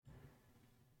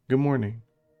Good morning.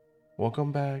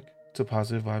 Welcome back to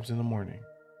Positive Vibes in the Morning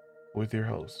with your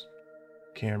host,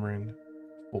 Cameron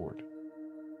Ford.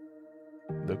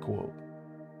 The quote: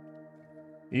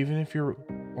 even if you're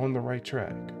on the right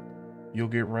track, you'll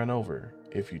get run over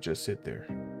if you just sit there.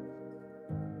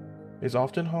 It's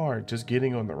often hard just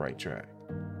getting on the right track,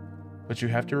 but you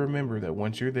have to remember that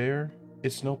once you're there,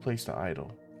 it's no place to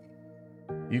idle.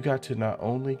 You got to not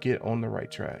only get on the right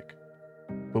track,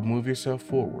 but move yourself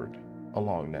forward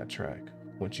along that track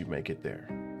once you make it there.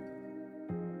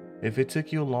 If it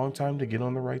took you a long time to get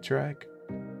on the right track,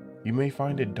 you may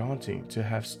find it daunting to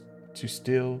have to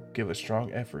still give a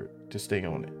strong effort to stay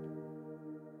on it.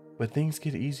 But things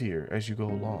get easier as you go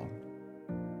along.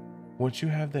 Once you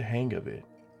have the hang of it,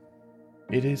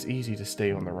 it is easy to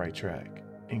stay on the right track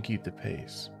and keep the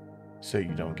pace so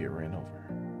you don't get ran over.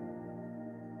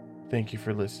 Thank you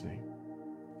for listening.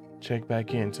 Check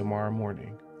back in tomorrow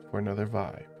morning for another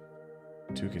vibe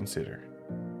to consider.